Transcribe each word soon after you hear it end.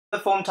The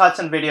Form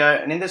Titan video,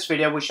 and in this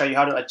video we'll show you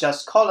how to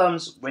adjust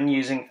columns when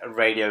using a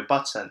radio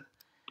button.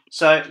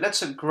 So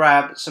let's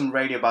grab some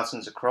radio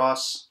buttons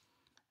across,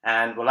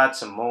 and we'll add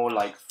some more,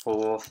 like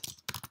fourth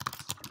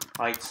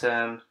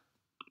item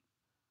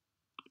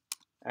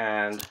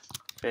and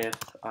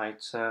fifth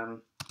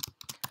item.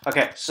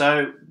 Okay,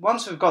 so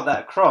once we've got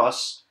that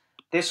across,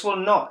 this will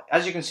not,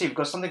 as you can see, we've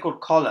got something called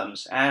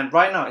columns, and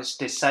right now it's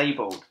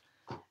disabled.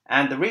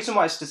 And the reason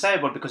why it's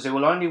disabled because it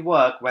will only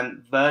work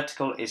when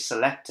vertical is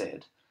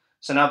selected.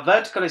 So now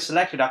vertical is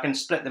selected, I can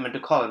split them into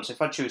columns.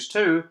 If I choose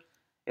 2,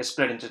 it's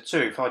split into 2.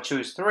 If I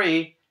choose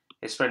 3,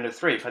 it's split into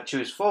 3. If I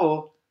choose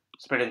 4,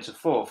 split into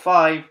 4,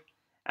 5,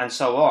 and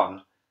so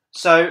on.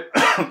 So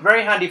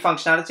very handy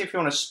functionality if you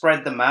want to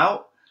spread them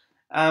out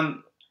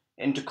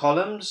into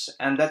columns,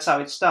 and that's how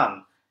it's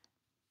done.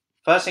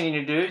 First thing you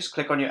need to do is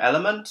click on your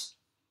element,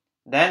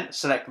 then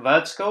select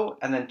vertical,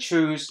 and then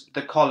choose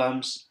the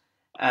columns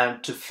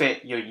to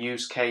fit your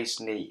use case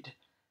need.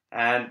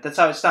 And that's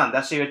how it's done.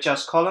 That's how you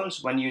adjust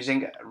columns when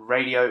using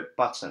radio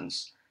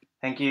buttons.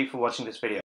 Thank you for watching this video.